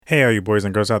Hey, all you boys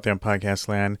and girls out there in podcast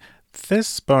land.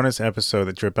 This bonus episode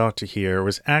that you're about to hear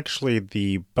was actually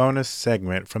the bonus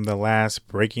segment from the last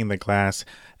Breaking the Glass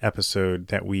episode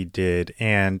that we did.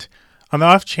 And on the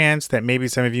off chance that maybe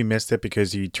some of you missed it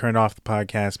because you turned off the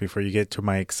podcast before you get to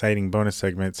my exciting bonus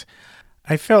segments,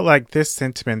 I felt like this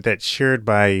sentiment that's shared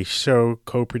by show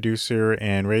co-producer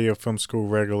and Radio Film School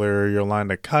regular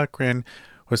Yolanda Cochran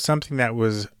was something that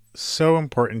was so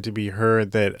important to be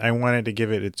heard that I wanted to give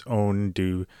it its own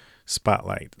due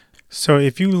spotlight. So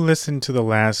if you listened to the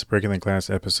last Breaking the Glass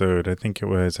episode, I think it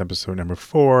was episode number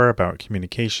 4 about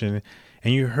communication,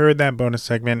 and you heard that bonus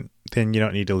segment, then you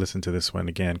don't need to listen to this one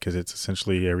again because it's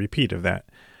essentially a repeat of that.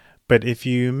 But if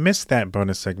you missed that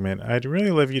bonus segment, I'd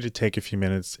really love you to take a few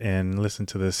minutes and listen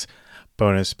to this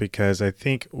bonus because I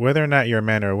think whether or not you're a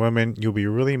man or a woman, you'll be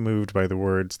really moved by the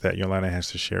words that Yolanda has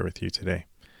to share with you today.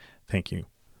 Thank you.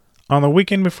 On the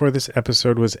weekend before this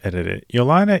episode was edited,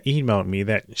 Yolanda emailed me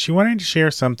that she wanted to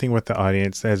share something with the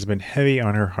audience that has been heavy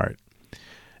on her heart.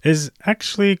 It is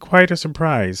actually quite a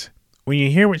surprise. When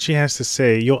you hear what she has to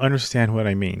say, you'll understand what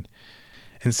I mean.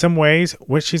 In some ways,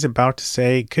 what she's about to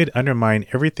say could undermine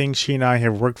everything she and I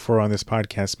have worked for on this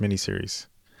podcast miniseries.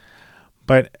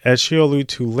 But as she'll allude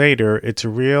to later, it's a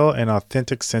real and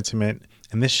authentic sentiment,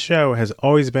 and this show has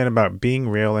always been about being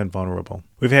real and vulnerable.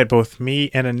 We've had both me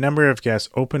and a number of guests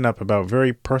open up about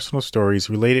very personal stories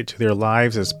related to their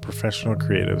lives as professional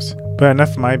creatives. But enough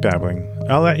of my babbling.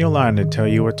 I'll let Yolanda tell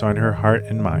you what's on her heart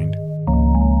and mind.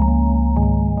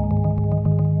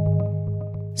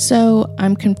 So,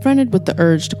 I'm confronted with the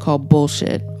urge to call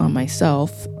bullshit on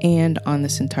myself and on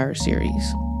this entire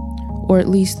series, or at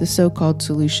least the so-called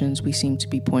solutions we seem to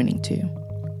be pointing to.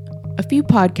 A few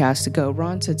podcasts ago,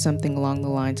 Ron said something along the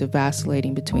lines of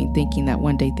vacillating between thinking that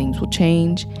one day things will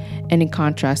change, and in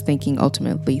contrast thinking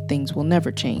ultimately things will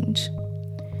never change.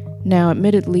 Now,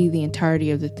 admittedly, the entirety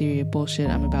of the theory of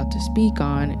bullshit I'm about to speak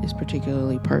on is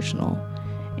particularly personal,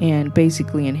 and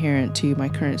basically inherent to my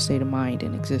current state of mind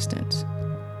and existence.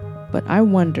 But I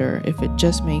wonder if it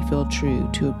just may feel true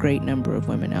to a great number of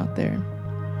women out there.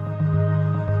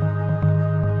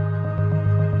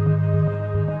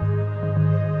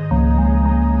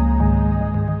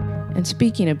 And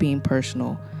speaking of being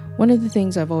personal, one of the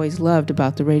things I've always loved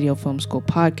about the Radio Film School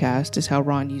podcast is how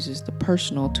Ron uses the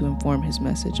personal to inform his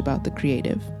message about the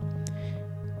creative.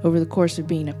 Over the course of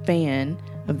being a fan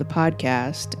of the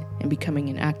podcast and becoming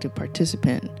an active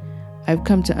participant, I've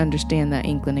come to understand that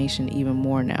inclination even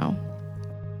more now.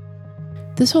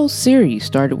 This whole series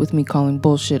started with me calling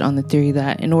bullshit on the theory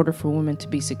that in order for women to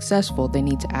be successful, they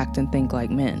need to act and think like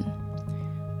men.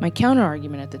 My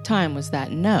counter-argument at the time was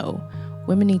that no,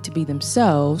 women need to be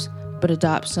themselves, but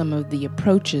adopt some of the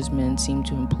approaches men seem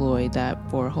to employ that,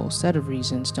 for a whole set of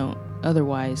reasons, don't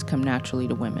otherwise come naturally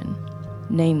to women.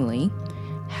 Namely,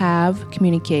 have,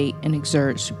 communicate, and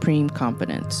exert supreme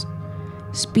confidence.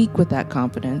 Speak with that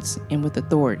confidence and with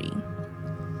authority.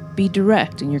 Be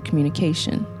direct in your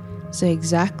communication. Say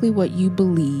exactly what you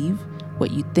believe,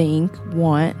 what you think,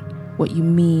 want, what you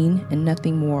mean, and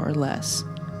nothing more or less.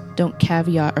 Don't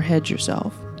caveat or hedge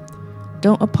yourself.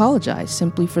 Don't apologize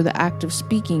simply for the act of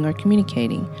speaking or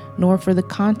communicating, nor for the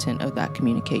content of that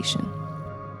communication.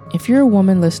 If you're a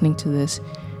woman listening to this,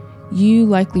 you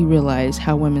likely realize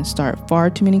how women start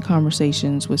far too many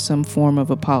conversations with some form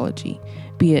of apology,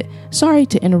 be it sorry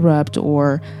to interrupt,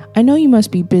 or I know you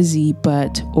must be busy,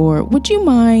 but, or would you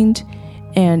mind,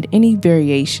 and any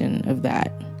variation of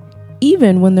that,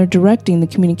 even when they're directing the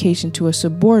communication to a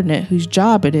subordinate whose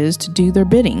job it is to do their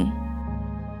bidding.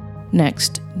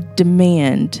 Next,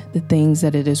 demand the things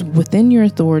that it is within your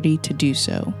authority to do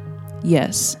so.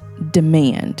 Yes,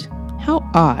 demand. How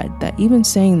odd that even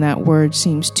saying that word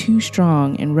seems too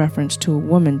strong in reference to a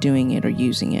woman doing it or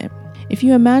using it. If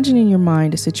you imagine in your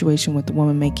mind a situation with a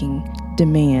woman making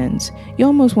demands, you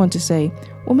almost want to say,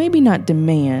 well, maybe not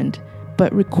demand,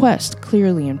 but request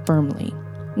clearly and firmly.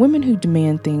 Women who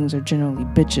demand things are generally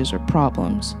bitches or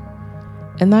problems.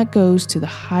 And that goes to the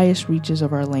highest reaches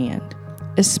of our land,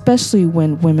 especially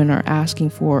when women are asking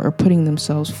for or putting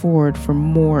themselves forward for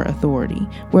more authority.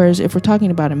 Whereas if we're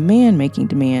talking about a man making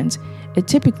demands, it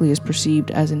typically is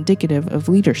perceived as indicative of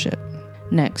leadership.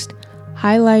 Next,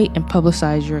 highlight and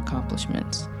publicize your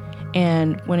accomplishments.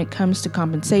 And when it comes to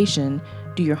compensation,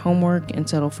 do your homework and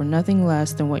settle for nothing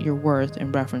less than what you're worth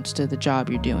in reference to the job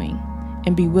you're doing.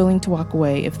 And be willing to walk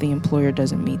away if the employer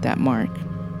doesn't meet that mark.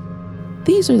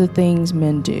 These are the things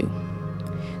men do.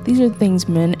 These are the things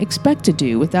men expect to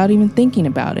do without even thinking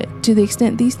about it, to the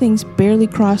extent these things barely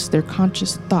cross their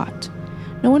conscious thought.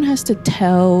 No one has to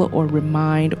tell or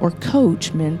remind or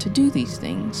coach men to do these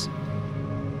things.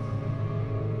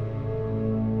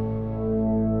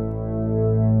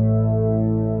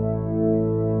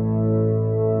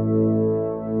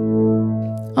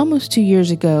 Almost 2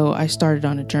 years ago, I started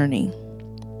on a journey.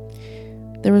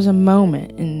 There was a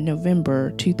moment in November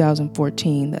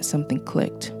 2014 that something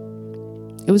clicked.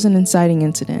 It was an inciting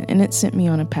incident, and it sent me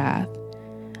on a path.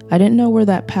 I didn't know where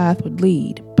that path would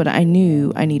lead, but I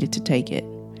knew I needed to take it.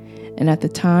 And at the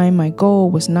time, my goal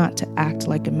was not to act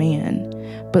like a man,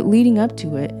 but leading up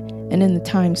to it, and in the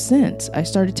time since, I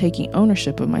started taking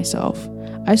ownership of myself.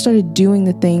 I started doing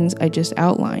the things I just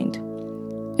outlined.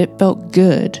 It felt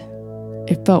good.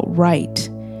 It felt right.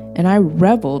 And I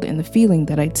reveled in the feeling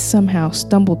that I'd somehow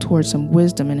stumbled towards some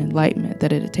wisdom and enlightenment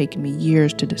that it had taken me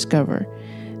years to discover,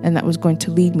 and that was going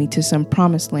to lead me to some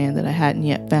promised land that I hadn't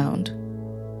yet found.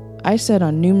 I said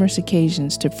on numerous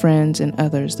occasions to friends and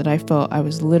others that I felt I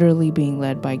was literally being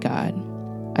led by God.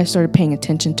 I started paying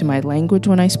attention to my language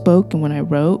when I spoke and when I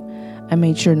wrote. I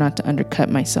made sure not to undercut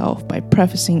myself by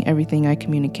prefacing everything I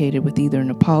communicated with either an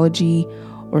apology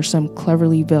or some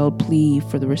cleverly veiled plea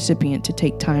for the recipient to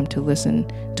take time to listen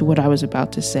to what I was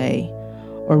about to say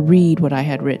or read what I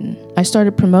had written. I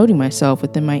started promoting myself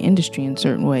within my industry in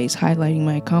certain ways, highlighting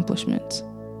my accomplishments.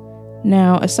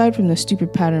 Now, aside from the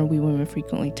stupid pattern we women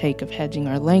frequently take of hedging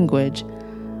our language,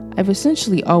 I've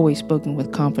essentially always spoken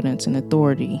with confidence and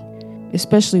authority,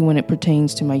 especially when it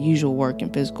pertains to my usual work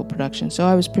in physical production, so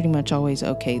I was pretty much always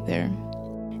okay there.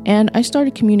 And I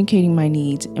started communicating my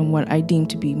needs in what I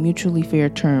deemed to be mutually fair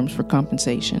terms for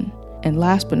compensation. And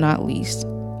last but not least,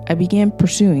 I began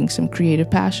pursuing some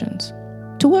creative passions.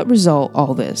 To what result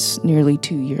all this nearly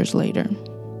 2 years later?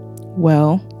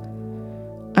 Well,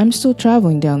 I'm still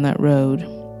traveling down that road,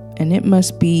 and it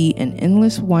must be an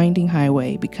endless winding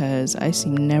highway because I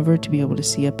seem never to be able to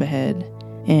see up ahead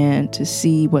and to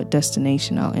see what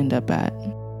destination I'll end up at.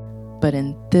 But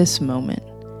in this moment,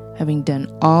 having done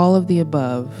all of the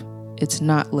above, it's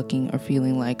not looking or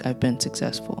feeling like I've been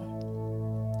successful.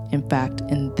 In fact,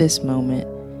 in this moment,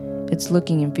 it's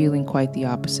looking and feeling quite the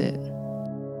opposite.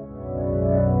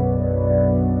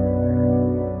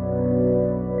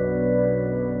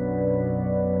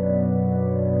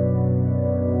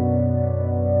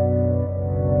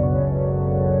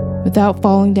 Without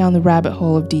falling down the rabbit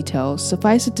hole of details,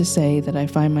 suffice it to say that I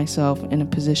find myself in a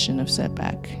position of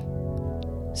setback.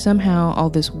 Somehow, all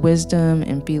this wisdom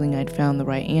and feeling I'd found the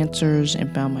right answers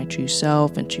and found my true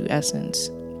self and true essence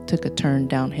took a turn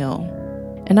downhill.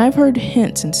 And I've heard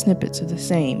hints and snippets of the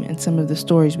same in some of the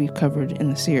stories we've covered in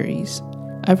the series.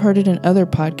 I've heard it in other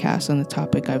podcasts on the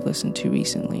topic I've listened to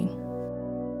recently.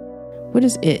 What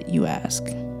is it, you ask?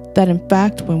 That in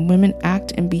fact, when women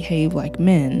act and behave like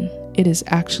men, it is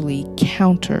actually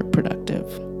counterproductive.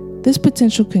 This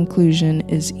potential conclusion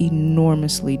is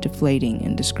enormously deflating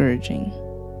and discouraging.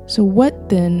 So what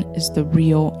then is the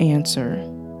real answer?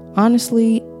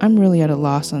 Honestly, I'm really at a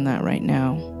loss on that right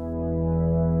now.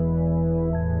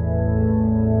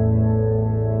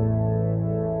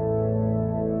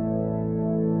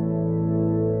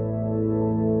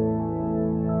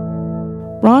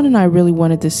 Ron and I really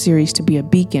wanted this series to be a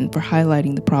beacon for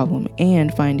highlighting the problem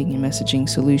and finding and messaging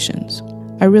solutions.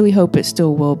 I really hope it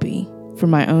still will be, for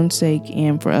my own sake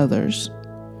and for others.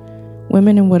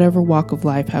 Women in whatever walk of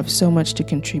life have so much to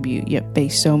contribute, yet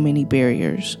face so many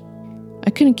barriers. I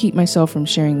couldn't keep myself from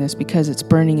sharing this because it's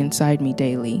burning inside me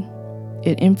daily.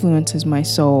 It influences my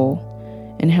soul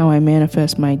and how I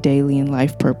manifest my daily and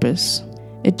life purpose.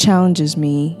 It challenges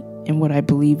me in what I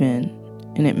believe in,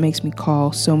 and it makes me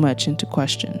call so much into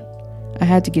question. I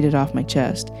had to get it off my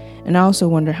chest, and I also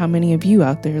wonder how many of you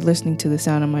out there listening to the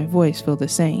sound of my voice feel the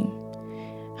same.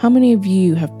 How many of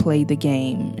you have played the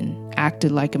game and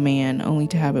acted like a man only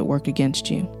to have it work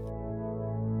against you?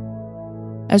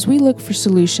 As we look for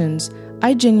solutions,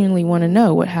 I genuinely want to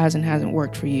know what has and hasn't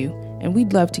worked for you, and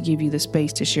we'd love to give you the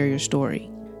space to share your story.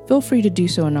 Feel free to do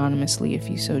so anonymously if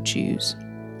you so choose.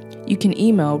 You can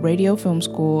email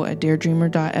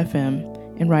radiofilmschool@daredreamer.fm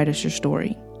and write us your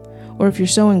story. Or if you're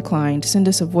so inclined, send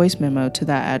us a voice memo to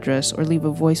that address or leave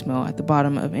a voicemail at the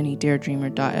bottom of any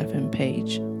daredreamer.fm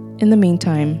page. In the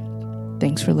meantime,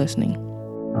 thanks for listening.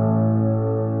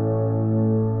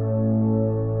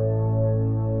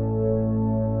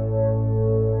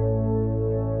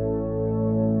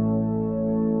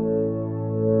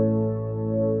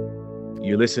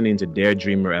 You're listening to Dare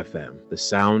Dreamer FM, the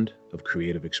sound of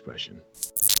creative expression.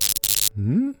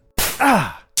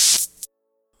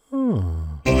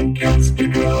 Podcast to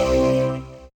go.